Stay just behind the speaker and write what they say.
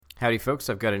Howdy, folks.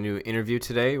 I've got a new interview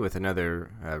today with another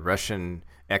Russian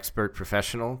expert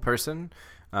professional person.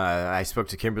 I spoke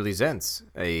to Kimberly Zenz,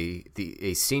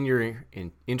 a senior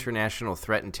international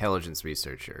threat intelligence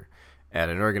researcher at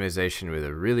an organization with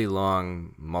a really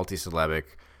long multisyllabic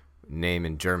name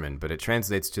in German, but it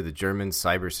translates to the German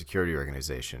Cybersecurity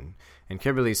Organization. And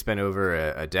Kimberly spent over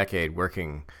a decade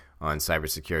working on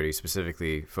cybersecurity,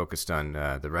 specifically focused on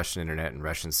the Russian internet and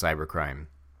Russian cybercrime.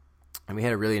 And we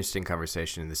had a really interesting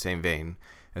conversation in the same vein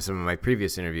as some of my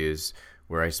previous interviews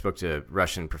where I spoke to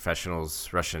Russian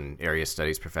professionals, Russian area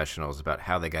studies professionals about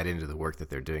how they got into the work that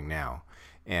they're doing now.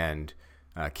 And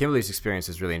Kimberly's experience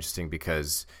is really interesting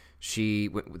because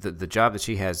the job that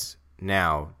she has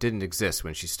now didn't exist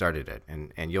when she started it.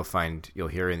 And you'll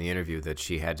hear in the interview that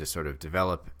she had to sort of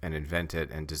develop and invent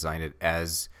it and design it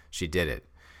as she did it.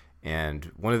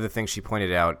 And one of the things she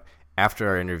pointed out after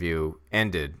our interview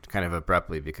ended kind of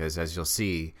abruptly, because as you'll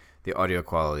see, the audio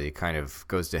quality kind of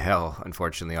goes to hell,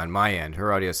 unfortunately, on my end.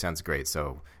 Her audio sounds great,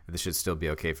 so this should still be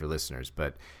okay for listeners.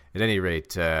 But at any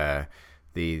rate, the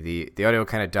audio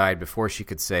kind of died before she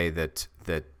could say that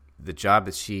the job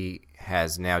that she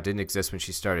has now didn't exist when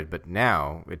she started, but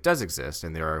now it does exist,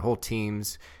 and there are whole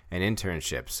teams and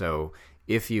internships. So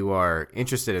if you are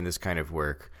interested in this kind of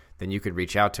work, then you could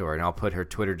reach out to her, and I'll put her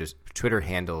Twitter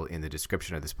handle in the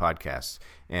description of this podcast.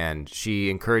 And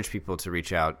she encouraged people to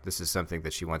reach out. This is something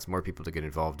that she wants more people to get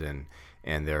involved in,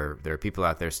 and there are people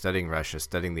out there studying Russia,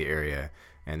 studying the area,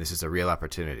 and this is a real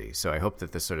opportunity. So I hope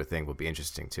that this sort of thing will be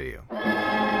interesting to you.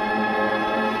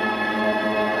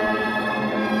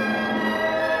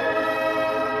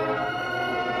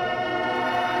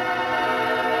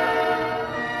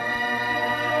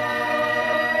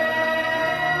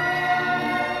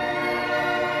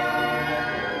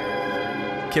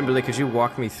 Kimberly, could you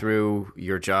walk me through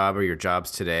your job or your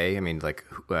jobs today? I mean, like,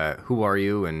 who are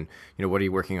you, and what are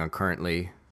you working on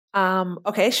currently?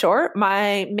 Okay, sure.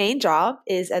 My main job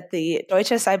is at the Deutsche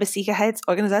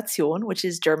Cybersicherheitsorganisation, which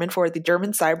is German for the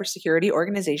German Cybersecurity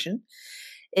Organization.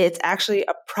 It's actually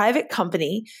a private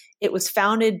company. It was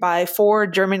founded by 4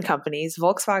 German companies,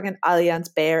 Volkswagen, Allianz,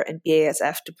 Bayer, and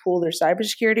BASF, to pool their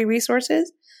cybersecurity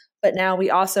resources. But now we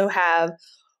also have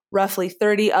roughly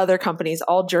 30 other companies,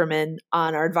 all German,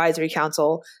 on our advisory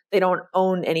council. They don't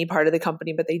own any part of the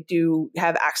company, but they do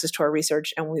have access to our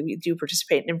research, and we do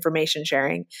participate in information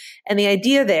sharing. And the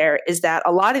idea there is that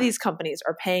a lot of these companies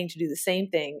are paying to do the same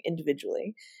thing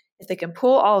individually. If they can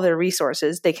pool all their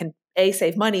resources, they can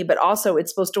save money, but also it's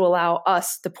supposed to allow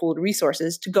us, the pooled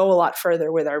resources, to go a lot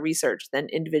further with our research than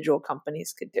individual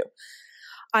companies could do.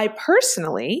 I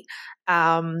personally,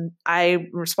 I'm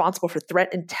responsible for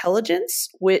threat intelligence,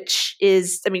 which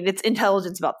is, it's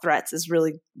intelligence about threats is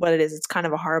really what it is. It's kind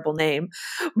of a horrible name,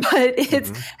 but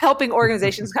it's helping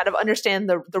organizations kind of understand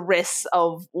the risks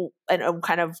of and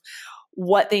kind of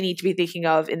what they need to be thinking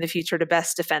of in the future to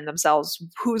best defend themselves,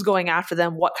 who's going after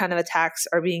them, what kind of attacks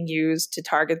are being used to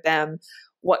target them,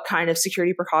 what kind of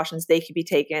security precautions they could be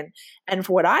taken. And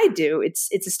for what I do,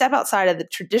 it's a step outside of the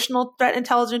traditional threat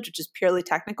intelligence, which is purely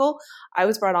technical. I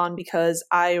was brought on because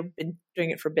I've been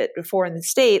doing it for a bit before in the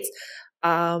States,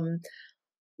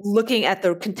 looking at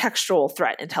the contextual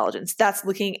threat intelligence. That's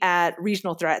looking at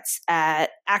regional threats,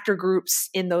 at actor groups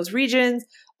in those regions,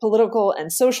 political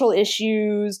and social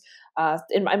issues.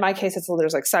 In my case,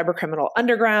 there's like cyber criminal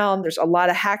underground. There's a lot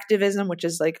of hacktivism, which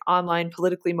is like online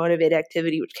politically motivated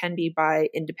activity, which can be by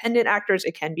independent actors.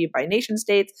 It can be by nation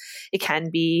states. It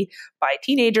can be by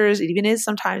teenagers. It even is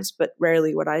sometimes, but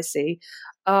rarely what I see.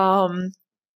 And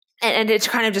it's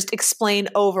kind of just explain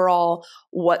overall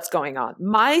what's going on.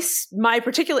 My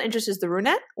particular interest is the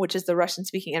RUNET, which is the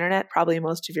Russian-speaking internet. Probably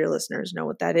most of your listeners know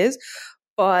what that is.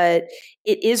 But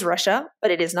it is Russia, but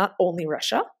it is not only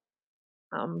Russia.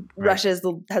 Right. Russia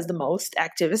has the most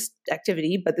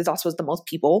activity, but there's also the most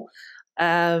people.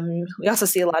 We also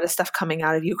see a lot of stuff coming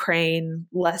out of Ukraine,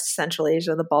 less Central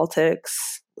Asia, the Baltics,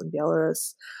 and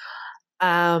Belarus.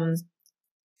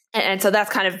 And so that's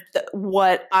kind of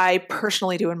what I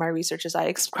personally do in my research is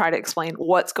I try to explain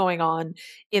what's going on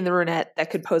in the RUNET that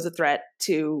could pose a threat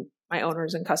to my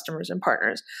owners and customers and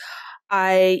partners.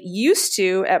 I used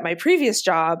to, at my previous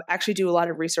job, actually do a lot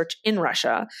of research in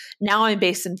Russia. Now I'm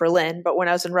based in Berlin, but when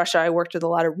I was in Russia, I worked with a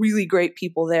lot of really great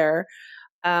people there.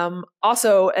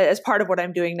 Also, as part of what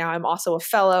I'm doing now, I'm also a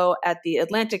fellow at the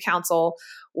Atlantic Council,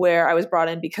 where I was brought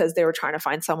in because they were trying to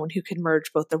find someone who could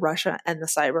merge both the Russia and the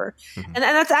cyber. Mm-hmm. And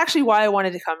that's actually why I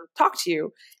wanted to come talk to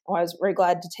you. And I was very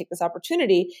glad to take this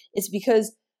opportunity. It's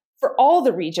because for all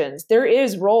the regions, there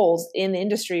is roles in the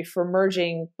industry for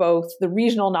merging both the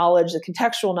regional knowledge, the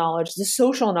contextual knowledge, the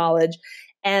social knowledge,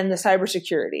 and the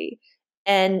cybersecurity.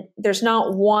 and there's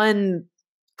not one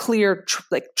clear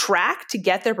track to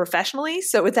get there professionally.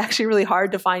 So it's actually really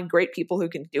hard to find great people who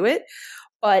can do it.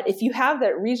 But if you have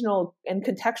that regional and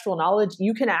contextual knowledge,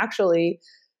 you can actually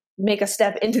make a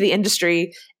step into the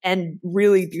industry and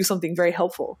really do something very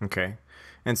helpful. Okay.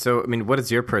 And so, I mean, what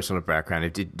is your personal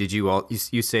background? Did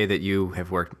you say that you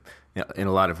have worked in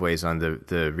a lot of ways on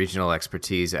the regional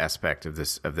expertise aspect of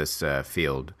this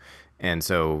field, and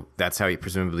so that's how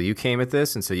presumably you came at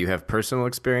this, and so you have personal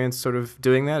experience sort of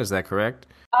doing that. Is that correct?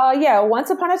 Yeah. Once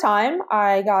upon a time,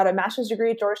 I got a master's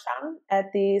degree at Georgetown at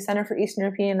the Center for Eastern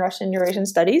European, Russian, Eurasian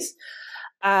Studies.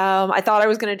 I thought I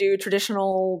was going to do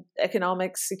traditional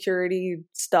economic security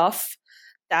stuff.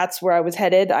 That's where I was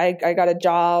headed. I got a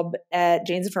job at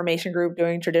Jane's Information Group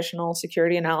doing traditional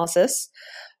security analysis.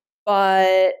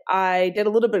 But I did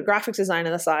a little bit of graphics design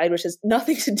on the side, which has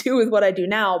nothing to do with what I do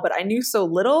now, but I knew so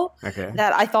little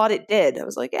that I thought it did. I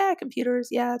was like, yeah, computers,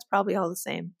 yeah, it's probably all the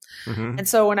same. Mm-hmm. And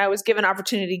so when I was given an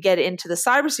opportunity to get into the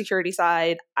cybersecurity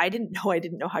side, I didn't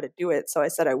know how to do it. So I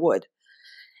said I would.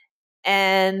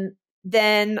 And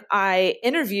then I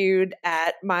interviewed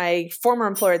at my former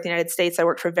employer at the United States. I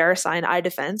worked for VeriSign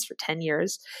iDefense for 10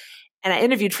 years. And I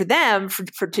interviewed for them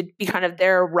to be kind of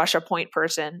their Russia point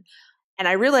person. And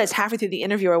I realized halfway through the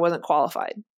interview, I wasn't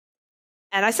qualified.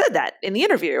 And I said that in the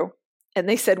interview. And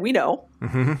they said, we know,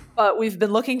 but we've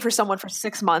been looking for someone for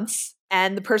 6 months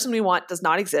and the person we want does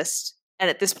not exist. And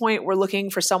at this point, we're looking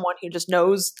for someone who just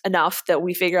knows enough that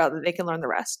we figure out that they can learn the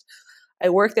rest. I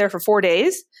worked there for 4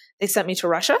 days. They sent me to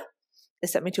Russia. They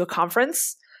sent me to a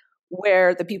conference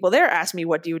where the people there asked me,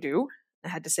 what do you do? I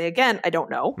had to say again, I don't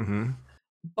know. Mm-hmm.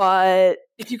 But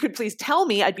if you could please tell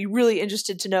me, I'd be really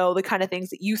interested to know the kind of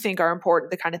things that you think are important,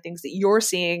 the kind of things that you're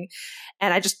seeing.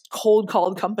 And I just cold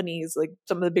called companies, like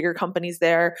some of the bigger companies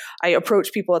there. I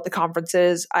approached people at the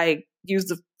conferences. I used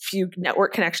the few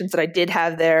network connections that I did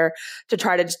have there to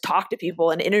try to just talk to people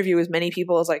and interview as many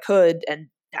people as I could. And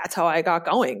that's how I got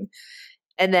going.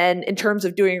 And then in terms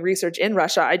of doing research in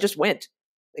Russia, I just went.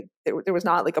 Like, there was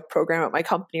not like a program at my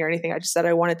company or anything. I just said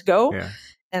I wanted to go. Yeah.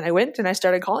 And I went and I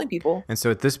started calling people. And so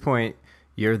at this point,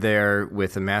 you're there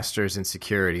with a master's in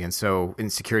security. And so in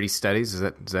security studies, is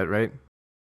that right?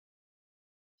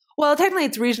 Well, technically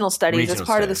it's regional studies. It's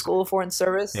part of the School of Foreign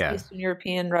Service, Eastern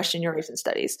European, Russian, Eurasian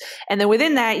studies. And then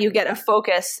within that, you get a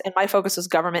focus. And my focus was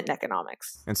government and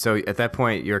economics. And so at that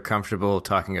point, you're comfortable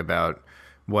talking about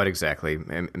what exactly?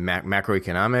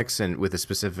 Macroeconomics and with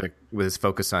a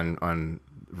focus on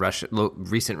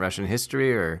recent Russian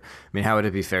history, or I mean, how would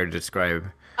it be fair to describe?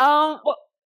 Well,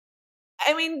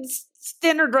 I mean,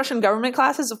 standard Russian government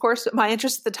classes. Of course, my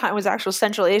interest at the time was actual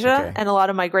Central Asia and a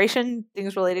lot of migration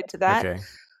things related to that. Okay.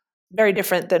 Very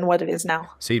different than what it is now.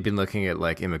 So you'd been looking at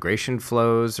like immigration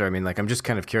flows, or I mean, like I'm just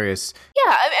kind of curious.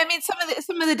 Yeah, I mean, some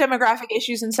of the demographic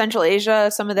issues in Central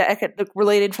Asia, some of the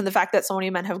related from the fact that so many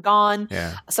men have gone,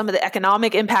 some of the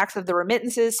economic impacts of the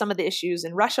remittances, some of the issues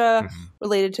in Russia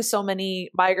related to so many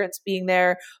migrants being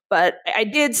there. But I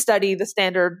did study the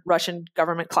standard Russian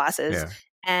government classes. Yeah.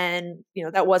 And,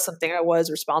 that was something I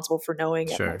was responsible for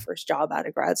knowing at my first job out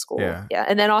of grad school. Yeah.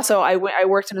 And then also I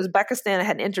worked in Uzbekistan. I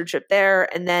had an internship there.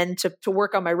 And then to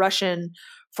work on my Russian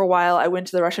for a while, I went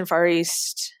to the Russian Far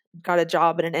East, got a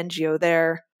job at an NGO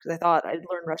there because I thought I'd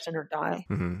learn Russian or die.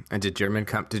 Mm-hmm. And did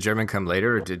German come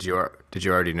later, or did you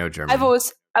already know German? I've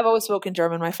always spoken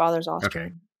German. My father's Austrian.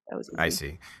 Okay. That was easy. I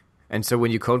see. And so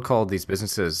when you cold called these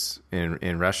businesses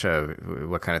in Russia,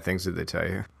 what kind of things did they tell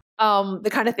you? The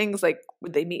kind of things like,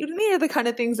 would they meet with me, or the kind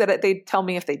of things that they'd tell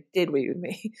me if they did meet with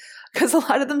me? Because a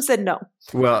lot of them said no.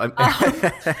 Well,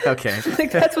 okay.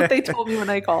 Like that's what they told me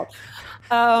when I called.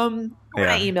 When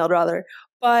I emailed rather.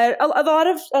 But a lot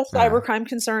of cybercrime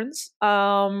concerns,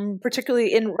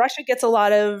 particularly in Russia, gets a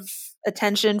lot of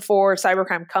attention for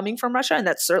cybercrime coming from Russia, and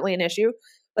that's certainly an issue.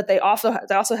 But they also have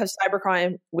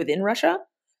cybercrime within Russia.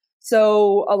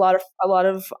 So a lot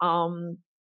of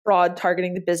fraud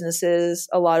targeting the businesses,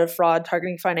 a lot of fraud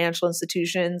targeting financial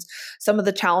institutions, some of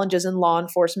the challenges in law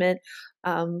enforcement.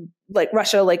 Like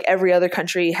Russia, like every other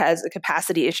country, has a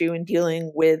capacity issue in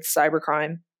dealing with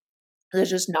cybercrime.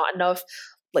 There's just not enough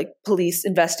like police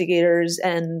investigators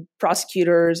and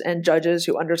prosecutors and judges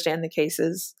who understand the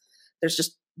cases.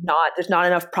 There's not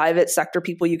enough private sector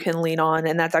people you can lean on.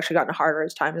 And that's actually gotten harder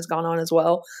as time has gone on as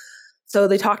well. So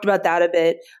they talked about that a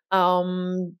bit.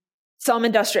 Some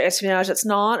industrial espionage, that's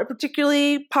not a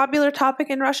particularly popular topic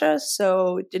in Russia,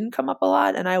 so it didn't come up a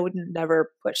lot, and I would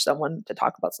never push someone to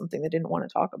talk about something they didn't want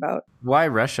to talk about. Why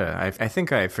Russia? I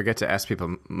think I forget to ask a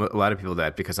lot of people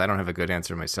that, because I don't have a good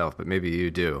answer myself, but maybe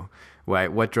you do.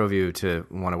 What drove you to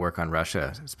want to work on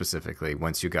Russia specifically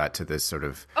once you got to this sort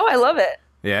of... Oh, I love it.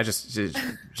 Yeah,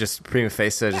 just prima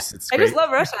facie, just it's I great. just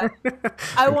love Russia.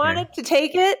 I Okay. wanted to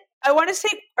take it. I wanted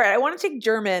to take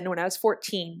German when I was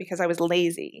 14 because I was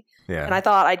lazy. And Yeah, I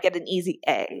thought I'd get an easy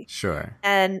A. sure.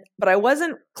 But I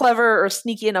wasn't clever or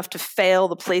sneaky enough to fail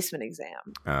the placement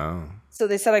exam. Oh, So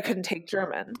they said I couldn't take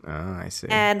German. oh, I see.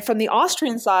 And from the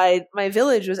Austrian side, my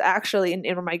village was actually, and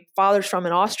where my father's from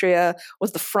in Austria,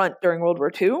 was the front during World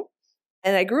War II.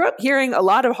 And I grew up hearing a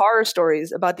lot of horror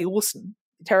stories about the Russen,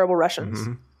 the terrible Russians.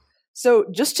 Hmm. So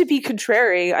just to be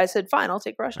contrary, I said, fine, I'll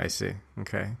take Russian. I see.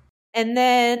 Okay. And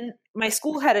then my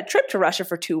school had a trip to Russia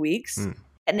for 2 weeks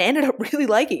and I ended up really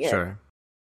liking it. Sure.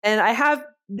 And I have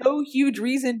no huge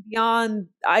reason beyond,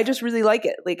 I just really like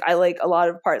it. Like, I like a lot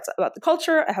of parts about the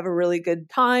culture. I have a really good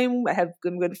time. I have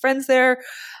good friends there.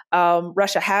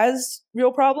 Russia has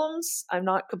real problems. I'm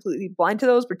not completely blind to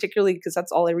those, particularly because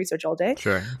that's all I research all day.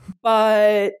 Sure.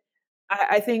 But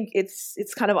I think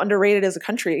it's kind of underrated as a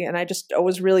country. And I just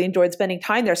always really enjoyed spending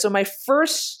time there. So my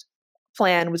first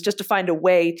plan was just to find a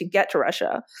way to get to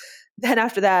Russia. Then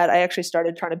after that, I actually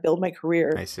started trying to build my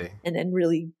career. I see. And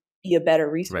really be a better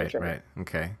researcher. Right.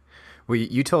 Okay. Well,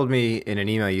 you told me in an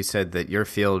email, you said that your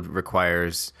field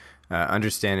requires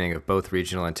understanding of both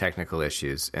regional and technical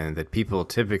issues, and that people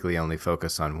typically only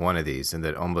focus on one of these, and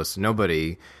that almost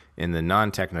nobody in the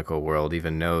non-technical world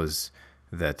even knows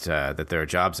that that there are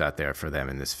jobs out there for them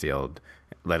in this field,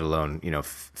 let alone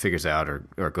figures out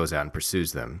or goes out and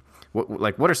pursues them.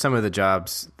 What are some of the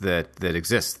jobs that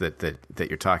exist that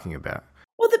you're talking about?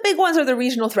 Well, the big ones are the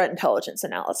regional threat intelligence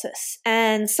analysis.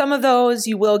 And some of those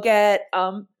you will get,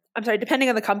 depending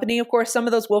on the company, of course, some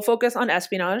of those will focus on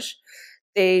espionage.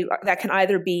 That can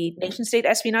either be nation state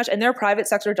espionage, and there are private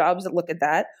sector jobs that look at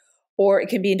that, or it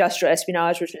can be industrial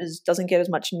espionage, which doesn't get as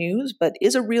much news, but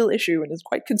is a real issue and is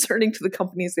quite concerning to the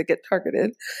companies that get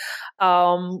targeted.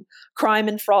 Crime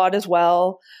and fraud as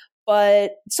well.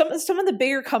 But some of the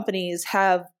bigger companies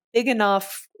have big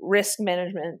enough risk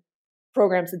management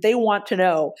programs that they want to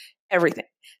know everything.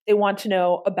 They want to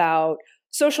know about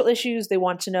social issues. They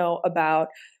want to know about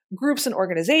groups and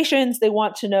organizations. They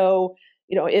want to know,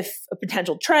 if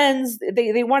potential trends.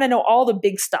 They want to know all the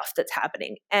big stuff that's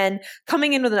happening. And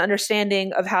coming in with an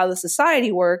understanding of how the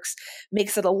society works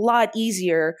makes it a lot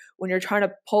easier when you're trying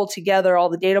to pull together all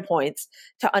the data points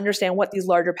to understand what these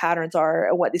larger patterns are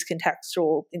and what these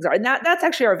contextual things are. And that's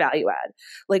actually our value add.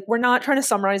 Like, we're not trying to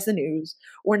summarize the news.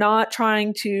 We're not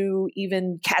trying to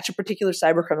even catch a particular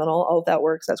cyber criminal. Oh, if that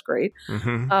works, that's great.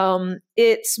 Mm-hmm.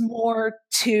 It's more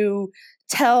to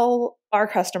tell our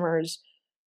customers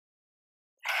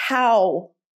how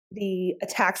the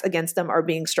attacks against them are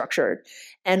being structured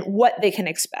and what they can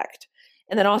expect.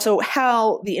 And then also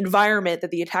how the environment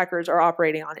that the attackers are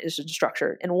operating on is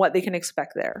structured and what they can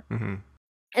expect there. Mm-hmm.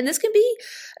 And this can be,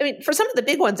 for some of the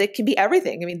big ones, it can be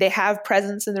everything. They have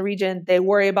presence in the region. They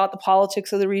worry about the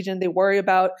politics of the region. They worry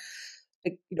about,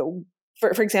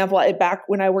 for example, back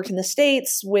when I worked in the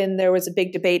States, when there was a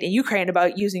big debate in Ukraine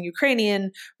about using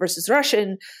Ukrainian versus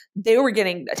Russian, they were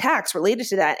getting attacks related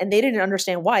to that. And they didn't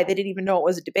understand why. They didn't even know it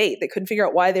was a debate. They couldn't figure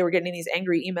out why they were getting these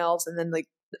angry emails and then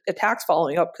attacks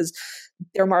following up because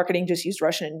their marketing just used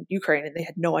Russian and Ukraine and they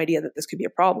had no idea that this could be a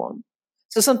problem.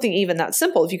 So something even that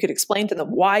simple, if you could explain to them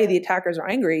why the attackers are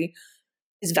angry,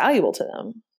 is valuable to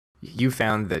them. You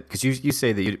found that, because you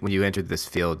say that when you entered this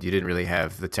field, you didn't really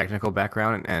have the technical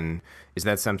background, and is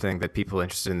that something that people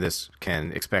interested in this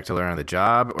can expect to learn on the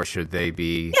job, or should they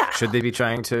be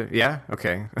trying to? Yeah,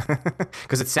 okay.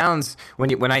 Because it sounds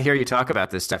when I hear you talk about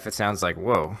this stuff, it sounds like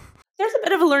whoa. There's a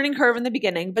bit of a learning curve in the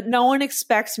beginning, but no one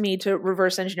expects me to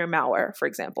reverse engineer malware, for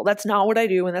example. That's not what I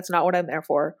do, and that's not what I'm there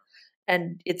for.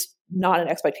 And it's not an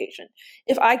expectation.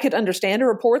 If I could understand a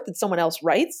report that someone else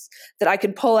writes, that I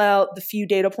could pull out the few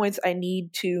data points I need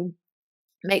to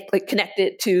connect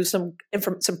it to some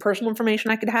personal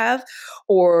information I could have,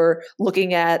 or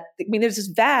looking at, there's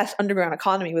this vast underground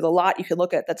economy with a lot you can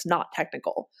look at that's not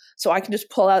technical. So I can just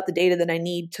pull out the data that I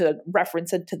need to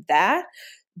reference it to that,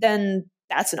 then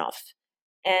that's enough.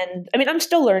 And I'm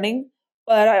still learning.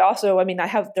 But I also, I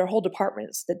have their whole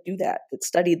departments that do that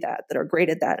study that are great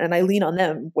at that. And I lean on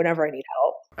them whenever I need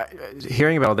help.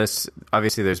 Hearing about all this,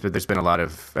 obviously there's been a lot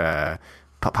of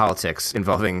politics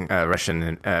involving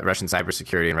Russian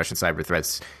cybersecurity and Russian cyber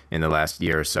threats in the last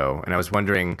year or so. And I was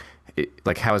wondering,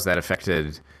 how has that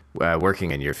affected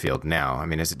working in your field now?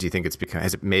 Do you think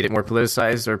has it made it more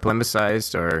politicized or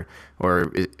polemicized, or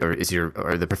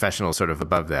are the professionals sort of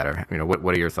above that, or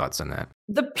what are your thoughts on that?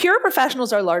 The pure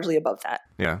professionals are largely above that.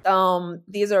 Yeah.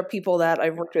 These are people that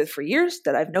I've worked with for years,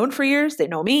 that I've known for years. They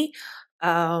know me,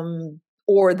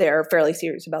 or they're fairly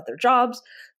serious about their jobs.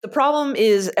 The problem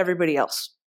is everybody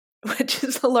else. which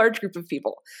is a large group of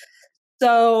people.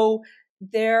 So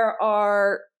there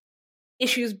are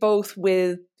issues both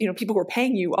with, people who are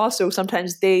paying you. Also,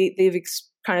 sometimes they've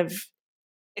kind of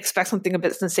expect something a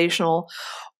bit sensational,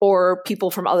 or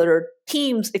people from other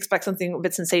teams expect something a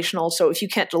bit sensational. So if you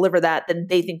can't deliver that, then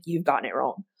they think you've gotten it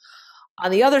wrong.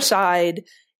 On the other side,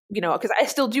 because I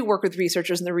still do work with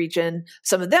researchers in the region,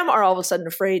 some of them are all of a sudden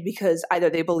afraid because either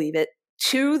they believe it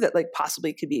too, that like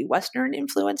possibly could be Western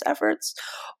influence efforts,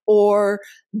 or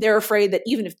they're afraid that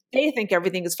even if they think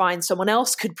everything is fine, someone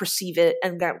else could perceive it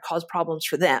and that would cause problems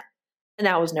for them. And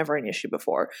that was never an issue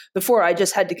before. Before, I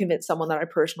just had to convince someone that I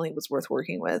personally was worth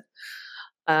working with.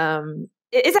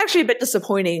 It's actually a bit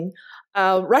disappointing.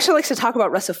 Russia likes to talk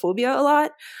about Russophobia a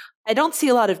lot. I don't see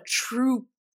a lot of true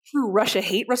Russia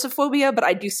hate Russophobia, but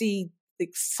I do see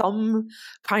like some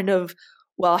kind of,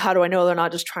 well, how do I know they're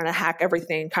not just trying to hack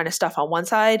everything kind of stuff on one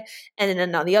side, and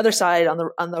then on the other side, on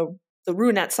the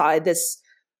RUNET side, this,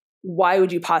 why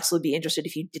would you possibly be interested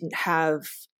if you didn't have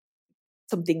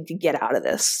something to get out of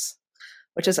this?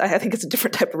 Which is, I think it's a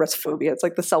different type of Russophobia. It's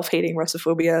like the self-hating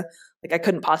Russophobia. Like I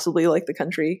couldn't possibly like the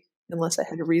country unless I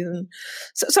had a reason.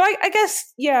 So I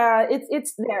guess, yeah,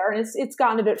 it's there. It's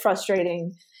gotten a bit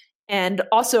frustrating. And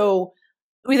also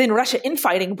within Russia,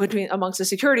 infighting amongst the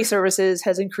security services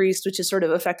has increased, which has sort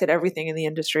of affected everything in the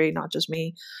industry, not just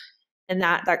me. And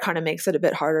that kind of makes it a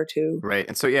bit harder too. Right.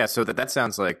 And so, yeah, so that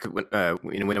sounds like when I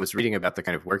was reading about the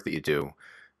kind of work that you do,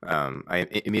 I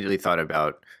immediately thought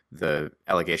about the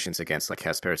allegations against like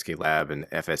Kaspersky Lab and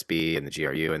FSB and the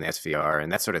GRU and the SVR and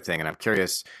that sort of thing. And I'm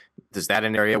curious, is that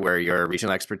an area where your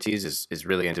regional expertise is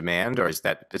really in demand, or does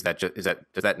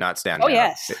that not stand out? Oh,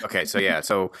 yes. Okay. So, yeah.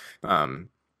 So,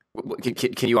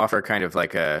 can you offer kind of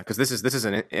like because this is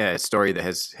a story that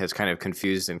has kind of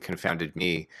confused and confounded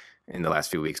me in the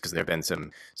last few weeks, because there have been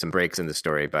some breaks in the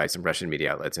story by some Russian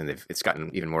media outlets, and it's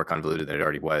gotten even more convoluted than it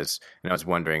already was. And I was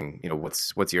wondering,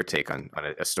 what's your take on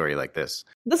a story like this?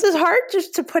 This is hard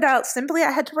just to put out simply.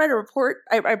 I had to write a report.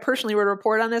 I personally wrote a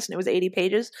report on this, and it was 80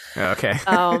 pages. Okay.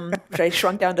 Which I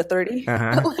shrunk down to 30.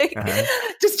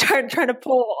 Just trying to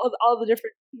pull all the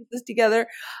different pieces together.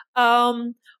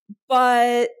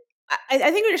 But I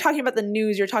think when you're talking about the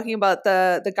news, you're talking about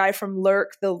the guy from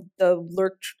Lurk, the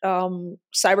Lurk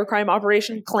cybercrime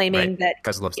operation, claiming that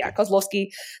Kozlovsky,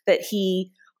 that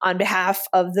he, on behalf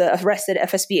of the arrested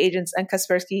FSB agents and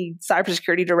Kaspersky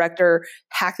cybersecurity director,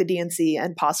 hacked the DNC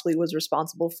and possibly was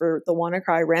responsible for the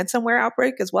WannaCry ransomware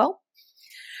outbreak as well.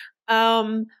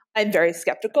 I'm very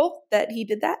skeptical that he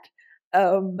did that.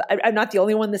 I'm not the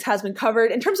only one this has been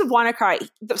covered. In terms of WannaCry,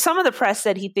 some of the press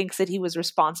said he thinks that he was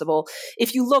responsible.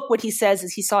 If you look, what he says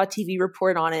is he saw a TV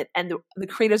report on it, and the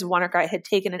creators of WannaCry had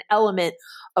taken an element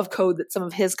of code that some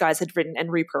of his guys had written and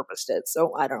repurposed it.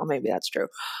 So I don't know, maybe that's true.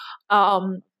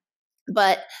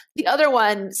 But the other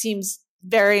one seems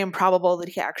very improbable that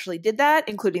he actually did that,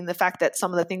 including the fact that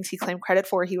some of the things he claimed credit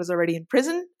for, he was already in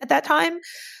prison at that time.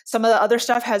 Some of the other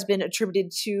stuff has been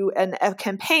attributed to a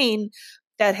campaign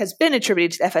that has been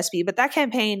attributed to the FSB, but that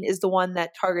campaign is one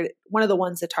of the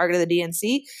ones that targeted the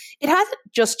DNC. It hasn't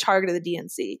just targeted the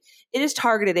DNC. It has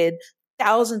targeted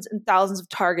thousands and thousands of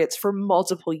targets for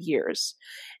multiple years.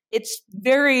 It's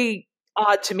very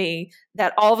odd to me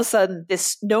that all of a sudden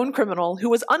this known criminal who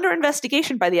was under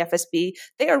investigation by the FSB,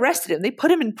 they arrested him. They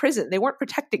put him in prison. They weren't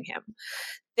protecting him.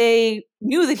 They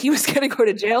knew that he was going to go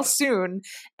to jail soon,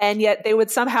 and yet they would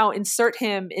somehow insert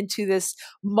him into this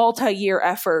multi-year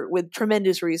effort with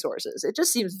tremendous resources. It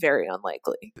just seems very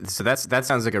unlikely. So that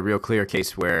sounds like a real clear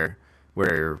case where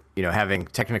having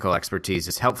technical expertise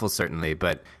is helpful, certainly,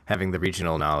 but having the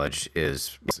regional knowledge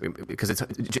is, because it's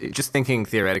just thinking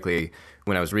theoretically.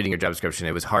 When I was reading your job description,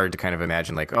 it was hard to kind of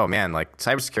imagine, like, oh man, like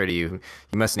cybersecurity, you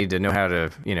must need to know how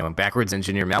to backwards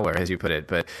engineer malware, as you put it.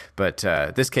 But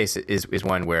this case is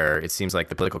one where it seems like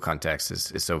the political context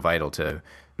is so vital to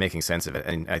making sense of it.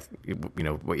 And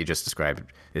what you just described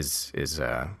is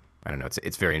I don't know,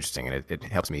 it's very interesting, and it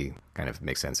helps me kind of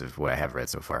make sense of what I have read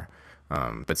so far.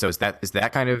 But so is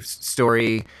that kind of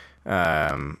story?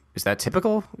 Is that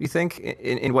typical, you think,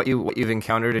 in what you've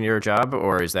encountered in your job,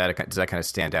 or does that kind of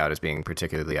stand out as being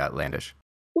particularly outlandish?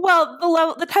 Well,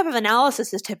 the type of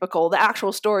analysis is typical. The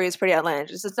actual story is pretty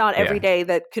outlandish. It's not every day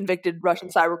that convicted Russian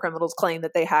cyber criminals claim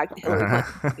that they hacked Hillary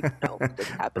Clinton. No, it didn't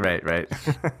happen. Right.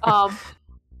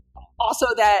 Also,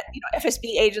 that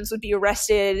FSB agents would be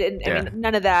arrested, and I mean,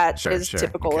 none of that is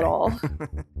typical at all.